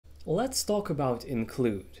Let's talk about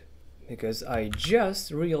include, because I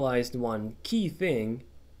just realized one key thing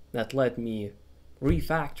that let me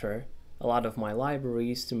refactor a lot of my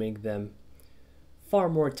libraries to make them far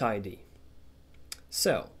more tidy.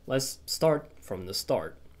 So let's start from the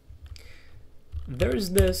start.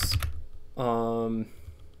 There's this, there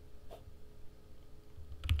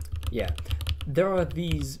are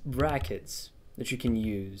these brackets that you can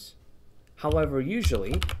use. However,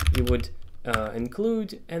 usually you would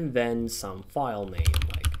include and then some file name,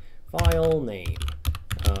 like file name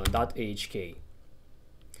 .hk.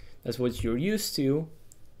 That's what you're used to.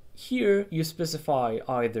 Here you specify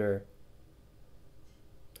either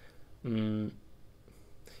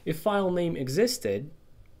if file name existed,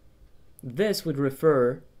 this would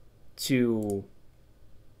refer to,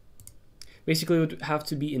 basically it would have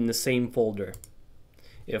to be in the same folder.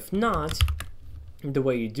 If not, the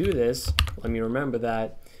way you do this, let me remember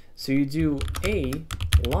that. So you do a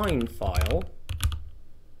line file,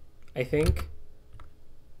 I think.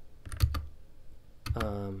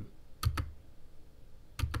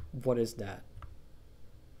 What is that?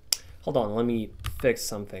 Hold on, let me fix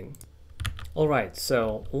something. Alright,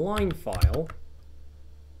 so line file,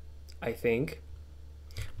 I think.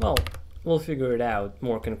 Well, we'll figure it out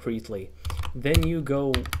more concretely. Then you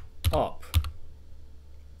go up.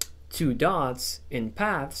 2 dots in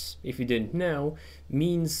paths, if you didn't know,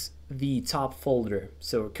 means the top folder.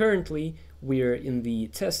 So currently we're in the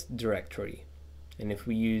test directory. And if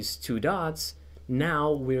we use 2 dots,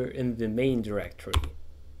 now we're in the main directory.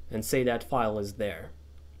 And say that file is there.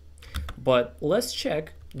 But let's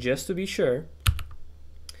check, just to be sure,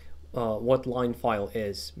 what line file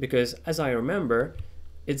is. Because as I remember,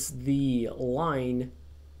 it's the line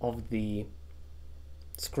of the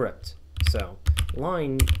script. So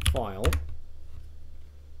line file.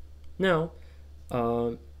 Now,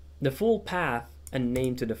 the full path and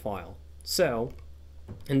name to the file. So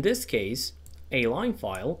in this case, a line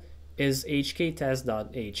file is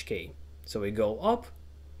hktest.hk. So we go up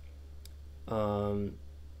and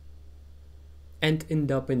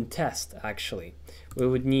end up in test. Actually, we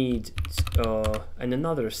would need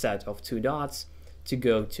another set of 2 dots to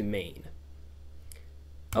go to main.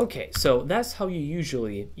 Okay, so that's how you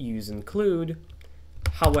usually use include.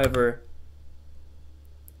 However,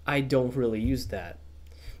 I don't really use that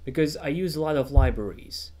because I use a lot of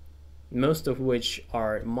libraries, most of which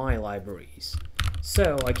are my libraries.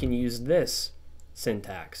 So I can use this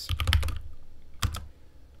syntax.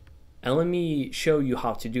 And let me show you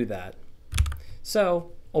how to do that.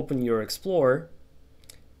 So open your Explorer,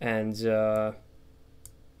 and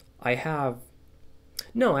I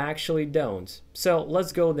actually don't. So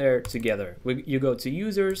let's go there together. You go to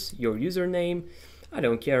users, your username. I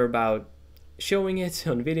don't care about showing it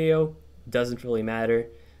on video, doesn't really matter.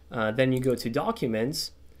 Then you go to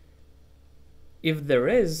documents. If there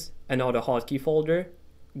is an AutoHotkey folder,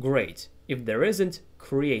 great. If there isn't,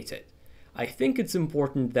 create it. I think it's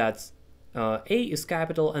important that A is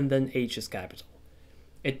capital and then H is capital.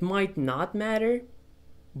 It might not matter,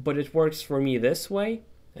 but it works for me this way.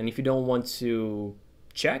 And if you don't want to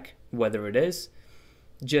check whether it is,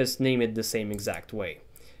 just name it the same exact way.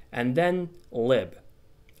 And then lib,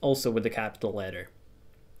 also with the capital letter.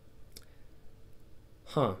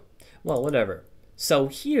 Well, whatever. So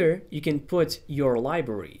here you can put your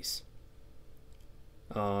libraries.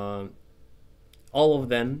 All of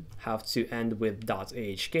them have to end with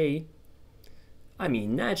 .ahk. I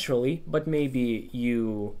mean, naturally, but maybe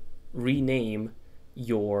you rename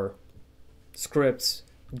your scripts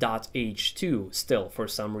 .h2 still for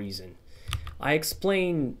some reason. I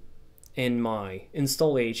explain in my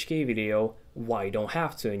install AHK video why you don't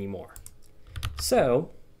have to anymore.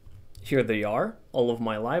 So here they are, all of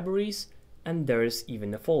my libraries, and there's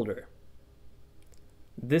even a folder.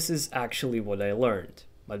 This is actually what I learned.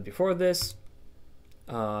 But before this,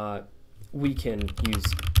 we can use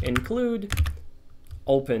include,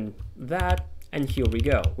 open that, and here we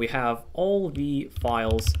go. We have all the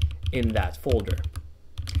files in that folder.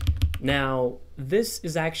 Now, this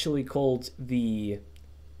is actually called the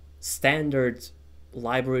standard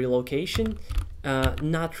library location.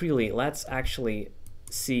 Not really. Let's actually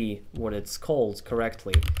see what it's called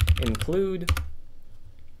correctly. Include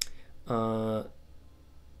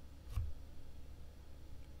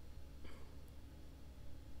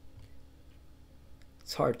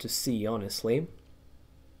it's hard to see, honestly.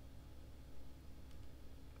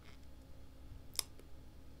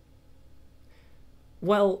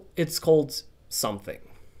 Well, it's called something.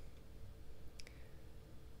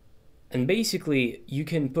 And basically, you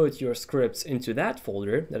can put your scripts into that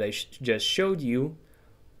folder that I just showed you,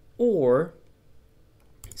 or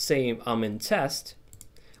say I'm in test,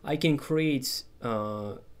 I can create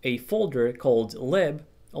a folder called lib,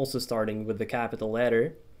 also starting with the capital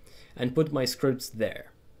letter, and put my scripts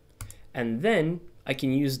there. And then I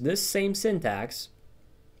can use this same syntax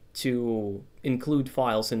to include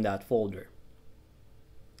files in that folder.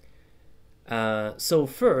 So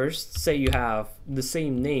first, say you have the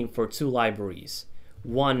same name for two libraries.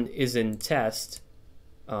 One is in test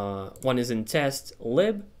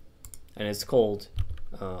lib, and it's called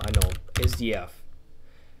SDF.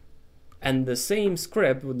 And the same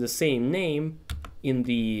script with the same name in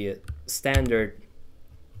the standard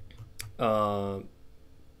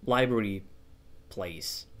library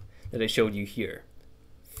place that I showed you here.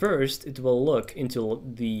 First, it will look into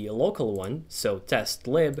the local one, so test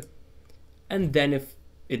lib, and then if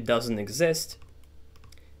it doesn't exist,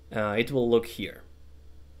 it will look here.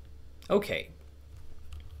 Okay.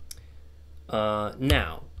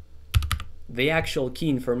 Now, the actual key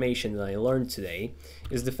information that I learned today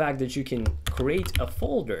is the fact that you can create a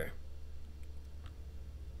folder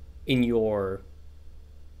in your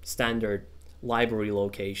standard library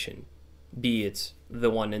location, be it the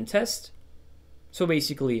one in test. So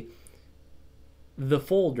basically, the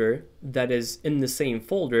folder that is in the same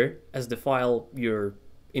folder as the file you're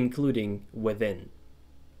including within.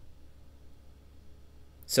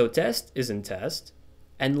 So test is in test,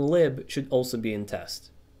 and lib should also be in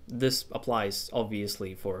test. This applies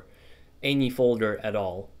obviously for any folder at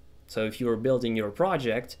all. So if you're building your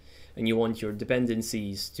project and you want your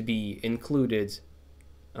dependencies to be included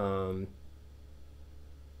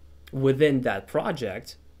within that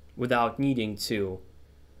project without needing to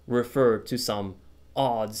refer to some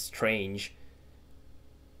odd, strange,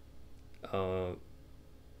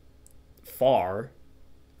 far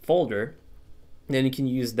folder, then you can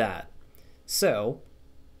use that. So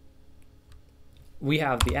we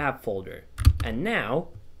have the app folder, and now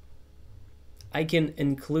I can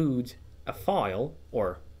include a file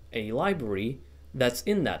or a library that's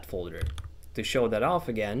in that folder. To show that off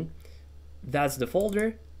again, that's the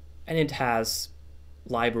folder, and it has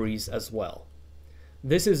libraries as well.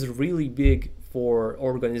 This is really big for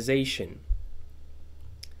organization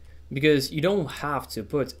because you don't have to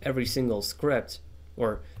put every single script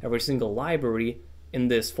or every single library in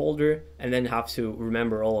this folder and then have to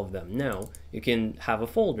remember all of them. No, you can have a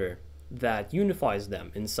folder that unifies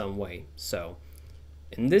them in some way. So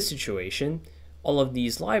in this situation, all of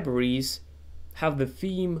these libraries have the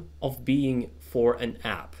theme of being for an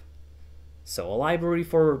app. So a library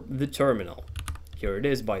for the terminal, here it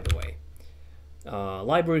is by the way.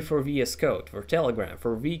 Library for VS Code, for Telegram,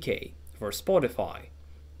 for VK, for Spotify.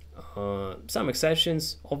 Some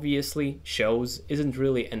exceptions, obviously. Shows isn't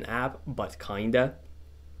really an app, but kinda.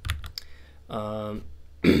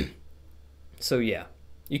 So yeah,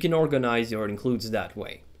 you can organize your includes that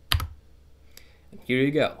way. And here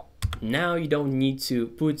you go. Now you don't need to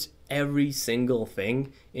put every single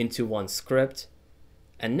thing into one script,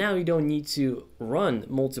 and now you don't need to run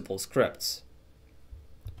multiple scripts.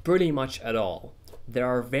 Pretty much at all. There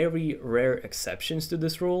are very rare exceptions to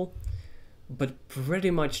this rule, but pretty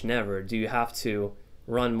much never do you have to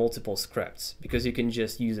run multiple scripts, because you can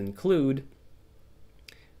just use include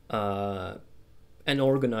and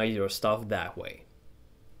organize your stuff that way.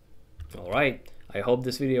 Alright, I hope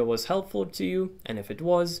this video was helpful to you, and if it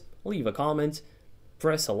was, leave a comment,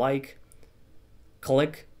 press a like,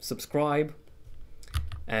 click subscribe,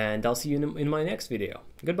 and I'll see you in my next video.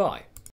 Goodbye.